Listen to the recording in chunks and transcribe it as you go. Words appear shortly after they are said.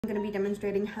I'm going to be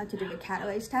demonstrating how to do the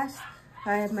Catalase test.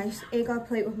 I have my agar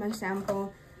plate with my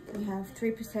sample. We have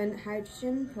 3%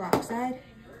 hydrogen peroxide,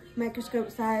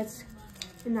 microscope size,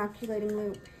 inoculating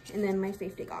loop, and then my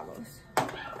safety goggles.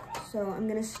 So I'm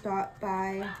going to start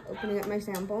by opening up my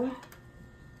sample.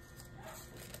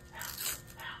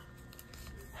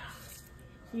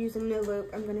 Using the loop,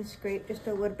 I'm going to scrape just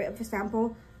a little bit of the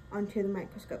sample onto the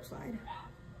microscope slide.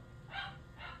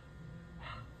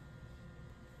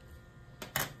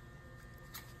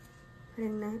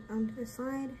 Putting that onto the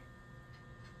slide.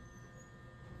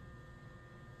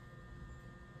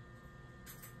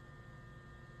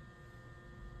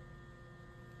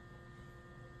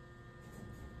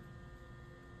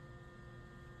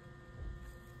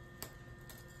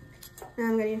 Now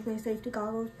I'm going to use my safety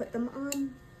goggles, put them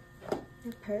on,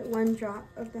 and put 1 drop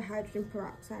of the hydrogen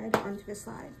peroxide onto the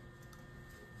slide.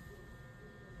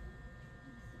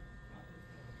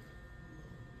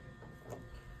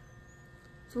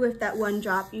 So with that 1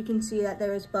 drop, you can see that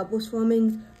there is bubbles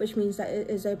forming, which means that it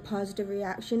is a positive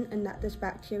reaction and that this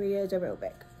bacteria is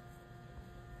aerobic.